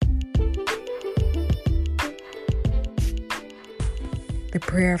The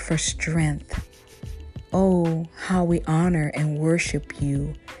prayer for strength. Oh, how we honor and worship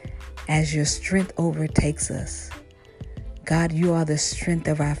you as your strength overtakes us. God, you are the strength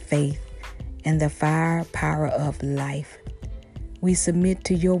of our faith and the firepower of life. We submit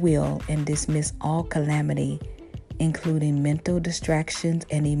to your will and dismiss all calamity, including mental distractions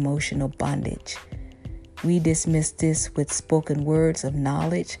and emotional bondage. We dismiss this with spoken words of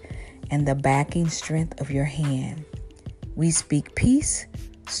knowledge and the backing strength of your hand. We speak peace,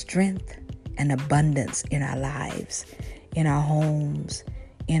 strength, and abundance in our lives, in our homes,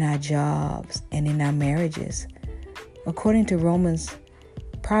 in our jobs, and in our marriages. According to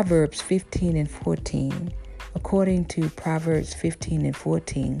Proverbs 15 and 14,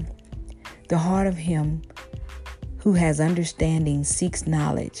 the heart of him who has understanding seeks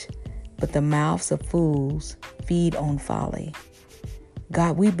knowledge, but the mouths of fools feed on folly.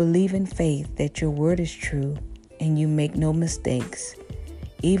 God, we believe in faith that your word is true and you make no mistakes.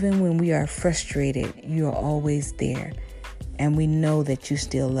 Even when we are frustrated, you are always there, and we know that you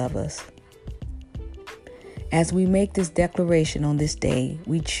still love us. As we make this declaration on this day,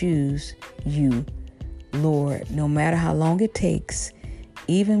 we choose you, Lord, no matter how long it takes.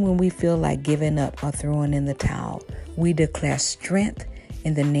 Even when we feel like giving up or throwing in the towel, we declare strength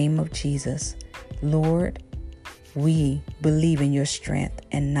in the name of Jesus. Lord, we believe in your strength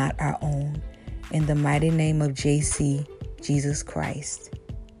and not our own. In the mighty name of JC, Jesus Christ.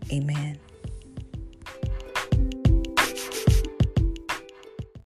 Amen.